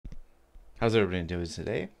How's everybody doing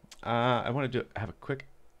today? I wanted to have a quick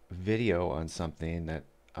video on something that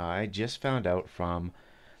I just found out from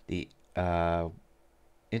the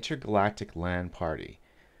Intergalactic LAN Party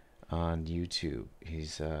on YouTube.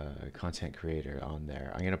 He's a content creator on there.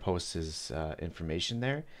 I'm going to post his information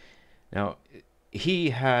there. Now,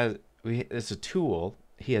 it's a tool.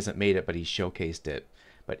 He hasn't made it, but he showcased it.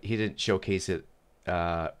 But he didn't showcase it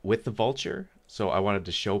with the vulture. So I wanted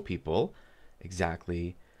to show people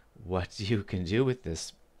exactly what you can do with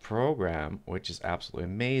this program, which is absolutely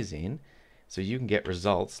amazing. So you can get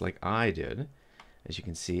results like I did. As you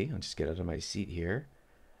can see, I'll just get out of my seat here.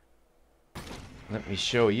 Let me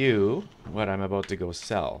show you what I'm about to go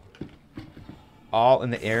sell. All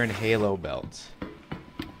in the air and halo belt.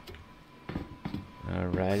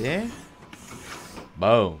 Alrighty.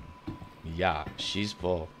 Boom. Yeah, she's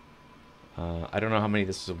full. I don't know how many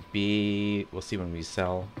this will be. We'll see when we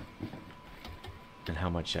sell and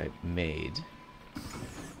how much I made.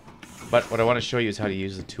 But what I want to show you is how to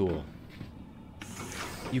use the tool.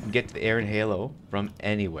 You can get to the air and halo from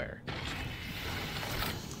anywhere.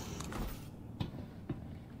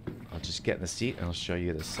 I'll just get in the seat and I'll show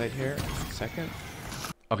you the site here in a second.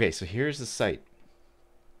 Okay, so here's the site.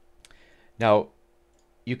 Now,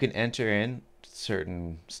 you can enter in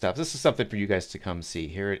certain stuff. This is something for you guys to come see.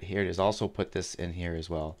 Here it is. Also put this in here as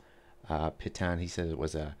well. Pitan, he said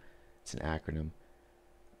it's an acronym.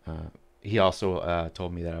 He also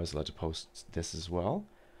told me that I was allowed to post this as well.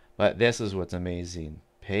 But this is what's amazing.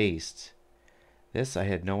 Paste. This I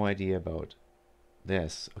had no idea about.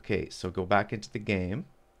 This. Okay, so go back into the game.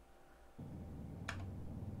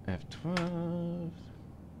 F12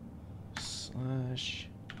 /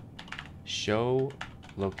 show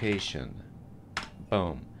location.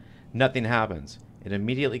 Boom. Nothing happens. It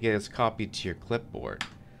immediately gets copied to your clipboard.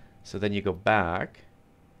 So then you go back.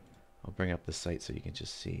 I'll bring up the site so you can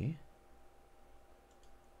just see.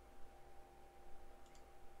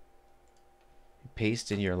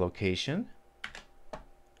 Paste in your location.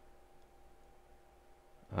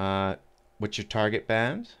 What's your target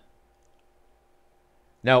band?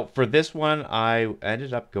 Now, for this one, I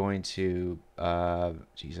ended up going to,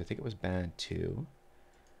 geez, I think it was band 2.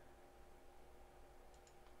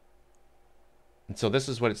 And so this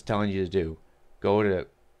is what it's telling you to do. Go to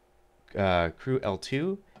crew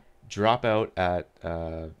L2, drop out at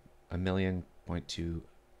 1,000,000.2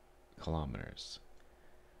 kilometers.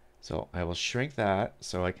 So I will shrink that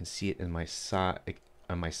so I can see it in my side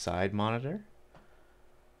on my side monitor.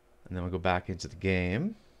 And then we'll go back into the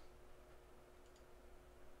game.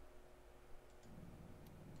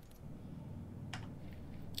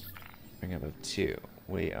 Bring up 2.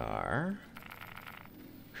 We are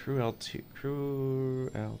crew L2.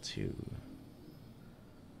 Crew L2.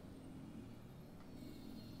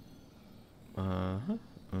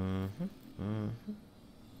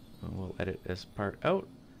 We'll edit this part out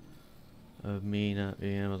of me not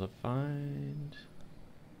being able to find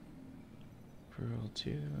crew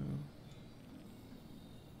L2.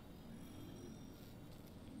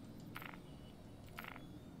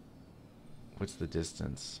 What's the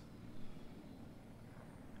distance?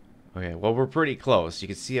 Okay, well, we're pretty close. You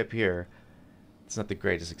can see up here, it's not the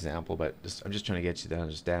greatest example, but I'm just trying to get you the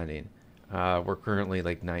understanding. We're currently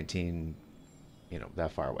like 19,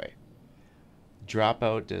 that far away.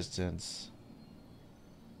 Dropout distance,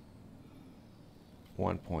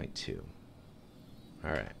 1.2.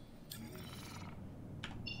 All right.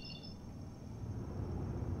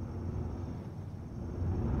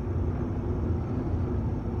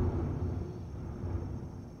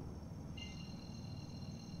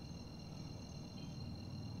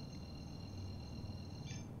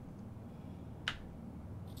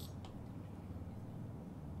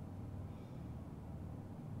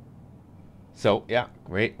 So yeah,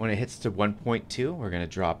 right when it hits to 1.2, we're gonna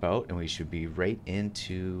drop out, and we should be right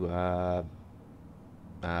into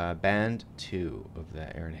band 2 of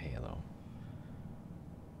the air and halo.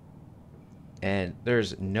 And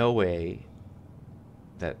there's no way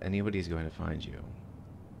that anybody's going to find you,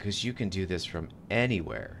 because you can do this from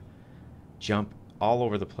anywhere. Jump all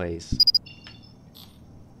over the place.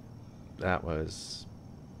 That was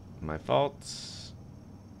my fault.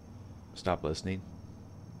 Stop listening.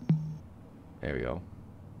 There we go.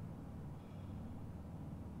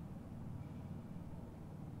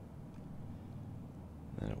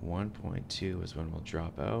 Then at 1.2 is when we'll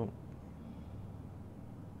drop out.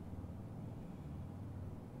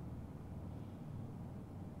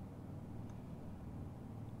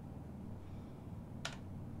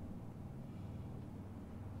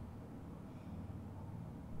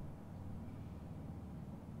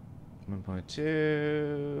 One point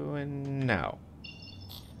two, and now.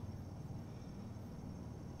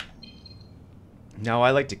 Now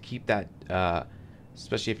I like to keep that,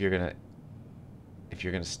 especially if you're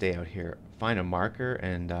gonna stay out here. Find a marker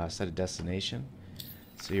and set a destination,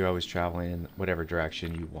 so you're always traveling in whatever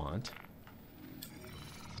direction you want,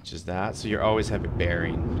 such as that. So you're always have a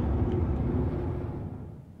bearing.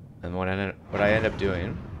 And what I end up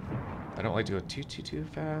doing, I don't like to go too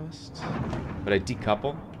fast, but I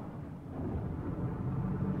decouple,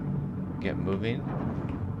 get moving,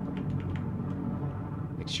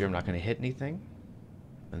 make sure I'm not going to hit anything,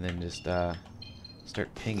 and then just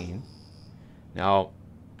start pinging. Now,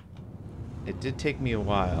 it did take me a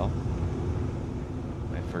while,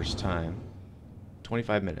 my first time,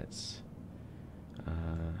 25 minutes.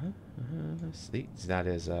 That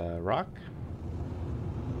is rock.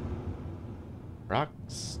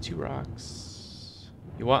 Rocks, 2 rocks.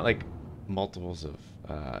 You want like multiples of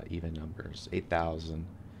even numbers, 8,000.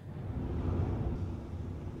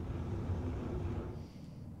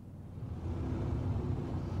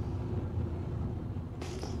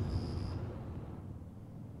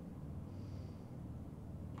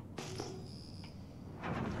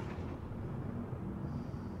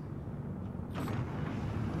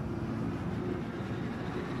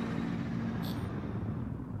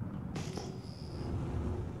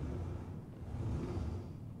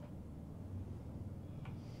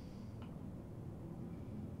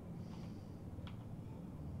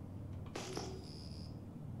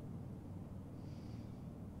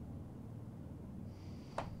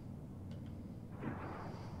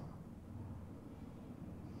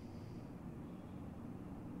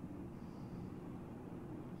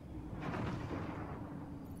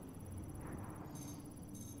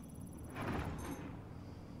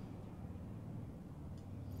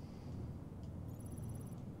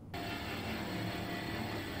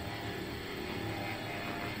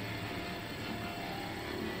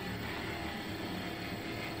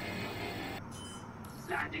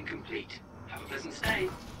 Landing complete. Have a pleasant stay.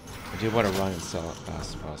 I do want to run and sell it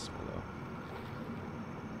fast as possible, though.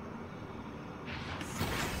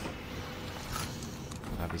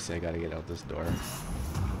 Obviously, I gotta get out this door.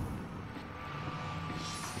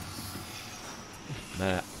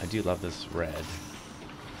 Man, I do love this red.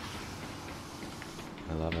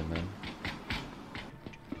 I love it, man.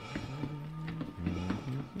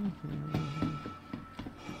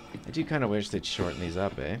 I do kind of wish they'd shorten these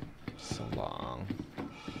up, eh? So long.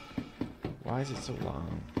 Why is it so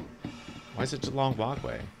long? Why is it such a long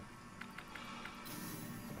walkway?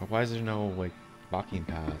 Or why is there no, like, walking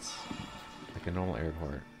paths? Like a normal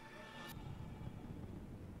airport.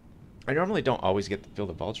 I normally don't always get to fill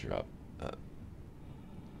the vulture up.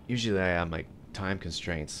 Usually I have, like, time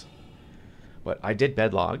constraints. But I did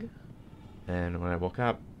bedlog. And when I woke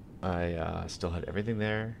up, I still had everything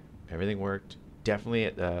there. Everything worked. Definitely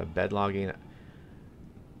at bedlogging.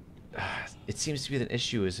 It seems to be an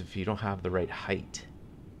issue is if you don't have the right height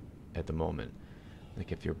at the moment.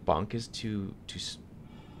 Like if your bunk is too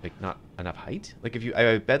like not enough height. Like if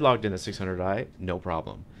I bedlogged in the 600i, no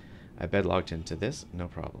problem. I bedlogged into this, no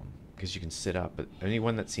problem, because you can sit up. But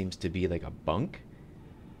anyone that seems to be like a bunk,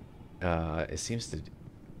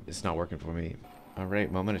 it's not working for me. All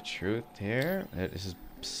right, moment of truth here. This is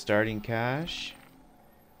starting cash.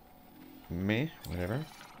 Meh, whatever.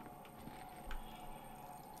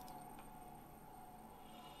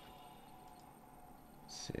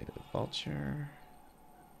 Save the vulture.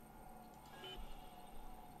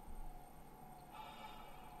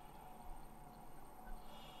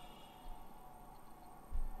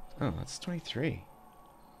 Oh, that's 23.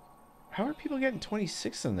 How are people getting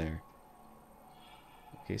 26 in there?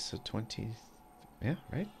 Okay, so 20. Yeah,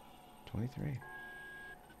 right? 23.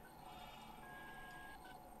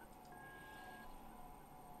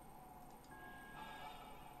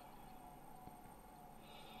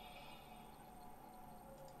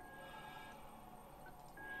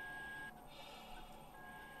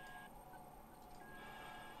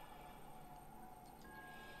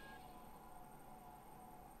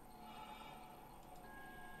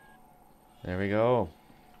 There we go.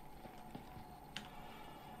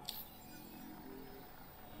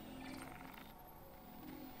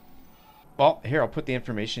 Well, here, I'll put the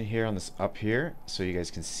information here on this up here so you guys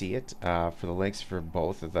can see it for the links for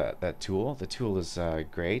both of that tool. The tool is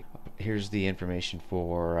great. Here's the information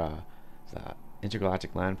for the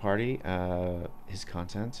Intergalactic LAN Party, his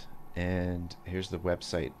content, and here's the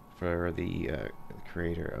website for the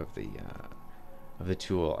creator of the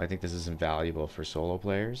tool. I think this is invaluable for solo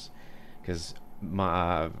players because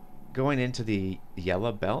going into the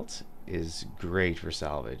yellow belt is great for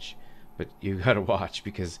salvage, but you gotta watch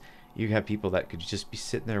because you have people that could just be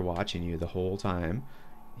sitting there watching you the whole time.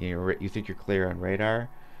 You think you're clear on radar,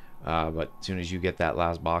 But as soon as you get that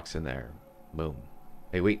last box in there, boom.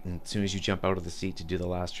 Hey, wait, and as soon as you jump out of the seat to do the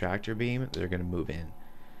last tractor beam, they're going to move in.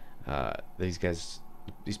 These guys,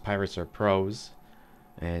 these pirates are pros,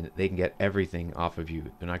 and they can get everything off of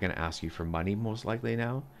you. They're not going to ask you for money, most likely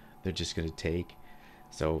now. They're just going to take.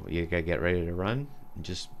 So you got to get ready to run and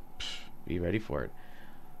just be ready for it.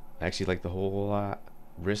 I actually like the whole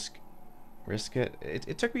risk it.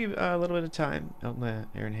 It took me a little bit of time out in the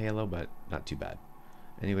Air and Halo, but not too bad.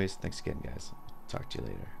 Anyways, thanks again, guys. Talk to you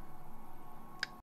later.